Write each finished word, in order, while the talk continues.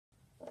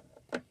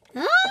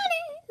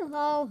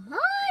ho,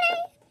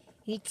 honey,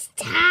 it's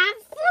time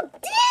for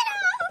dinner.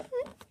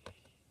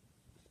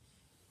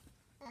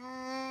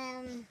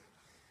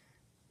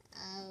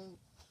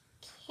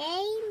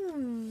 Okay,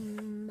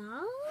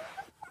 Mom.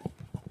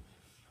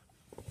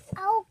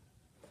 I'll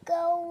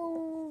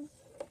go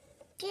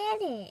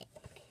get it,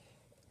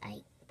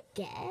 I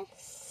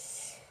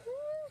guess.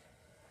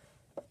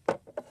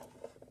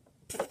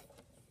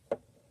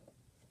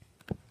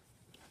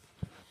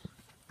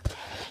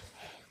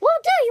 Well,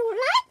 do you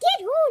like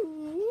it or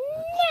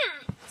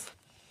not?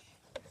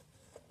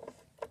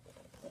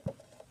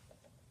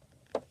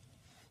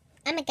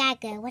 I'm a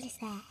gaga. What is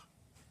that?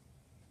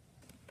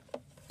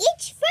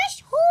 It's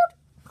fresh, whole,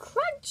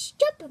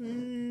 crunched up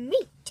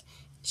meat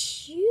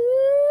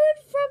chewed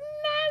from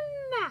my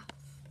mouth.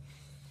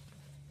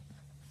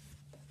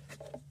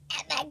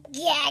 I'm a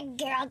gag,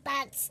 girl.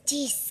 That's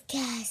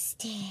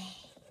disgusting.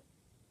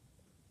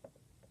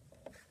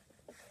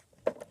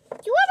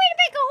 Do you want me to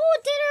make a whole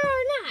dinner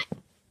or not?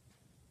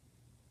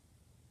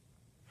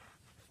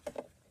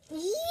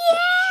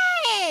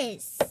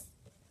 Yes!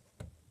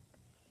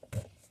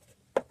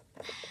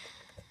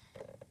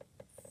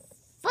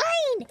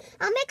 Fine!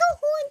 I'll make a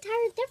whole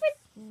entire different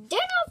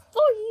dinner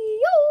for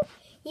you,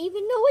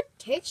 even though it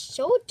tastes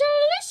so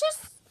delicious.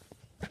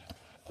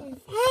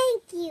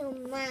 Thank you,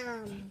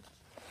 Mom.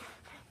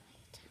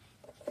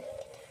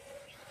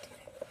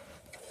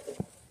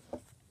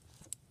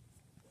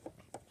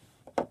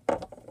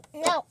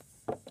 No,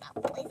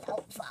 please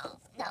don't fall.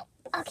 No,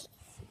 okay.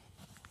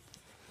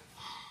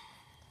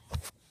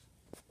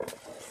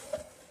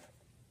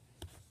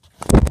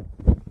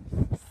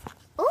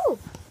 Oh!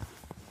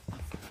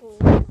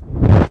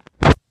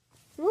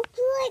 Looks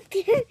like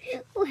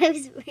there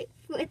was my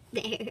foot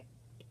there.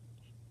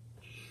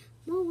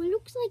 Mom, it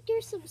looks like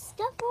there's some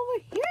stuff over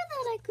here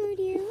that I could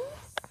use.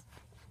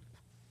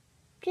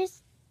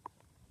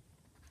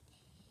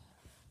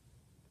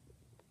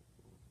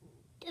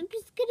 I'm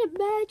just gonna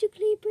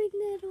magically bring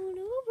that on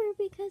over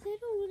because I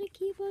don't want to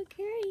keep on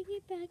carrying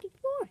it back and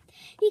forth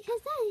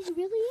because that is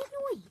really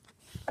annoying.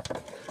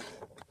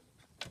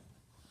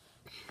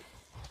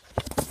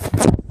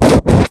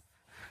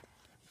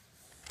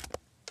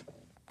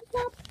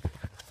 Plop.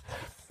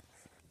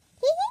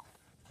 Hee-hee.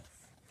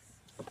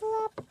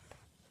 Plop.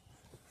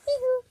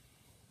 Hee-hoo.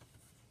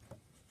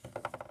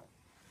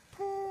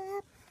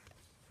 Plop.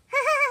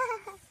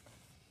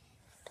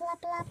 Plop,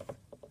 plop.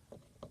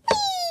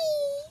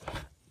 Whee!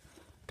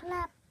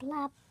 Plop,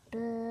 plop,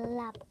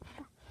 plop.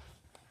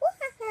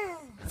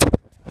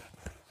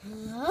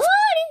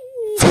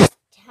 Honey,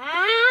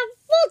 time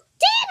for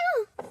dinner.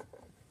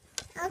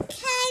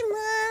 Okay,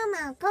 Mom,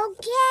 I'll go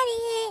get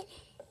it.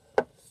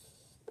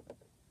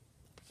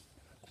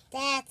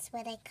 That's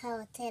what I call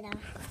a dinner.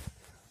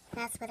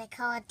 That's what I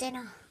call a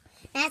dinner.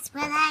 That's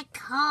what I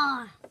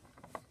call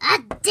a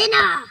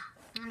dinner.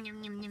 Yum,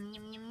 yum, yum, yum,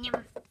 yum, yum,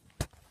 yum.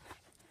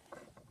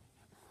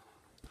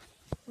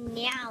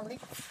 Now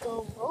let's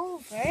go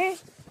over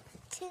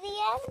to the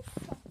other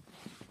side.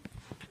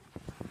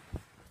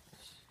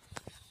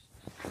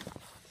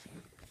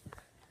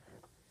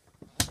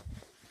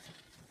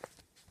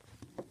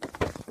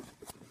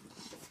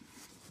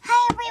 Hi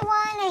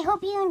everyone, I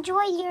hope you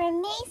enjoyed your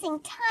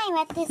amazing time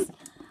at this.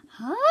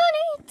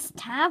 Honey, it's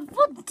time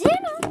for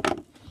dinner.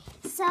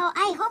 So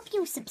I hope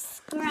you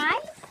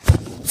subscribe,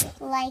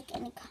 like,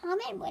 and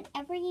comment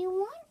whatever you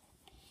want.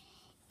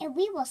 And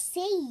we will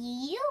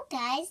see you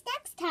guys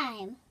next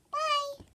time.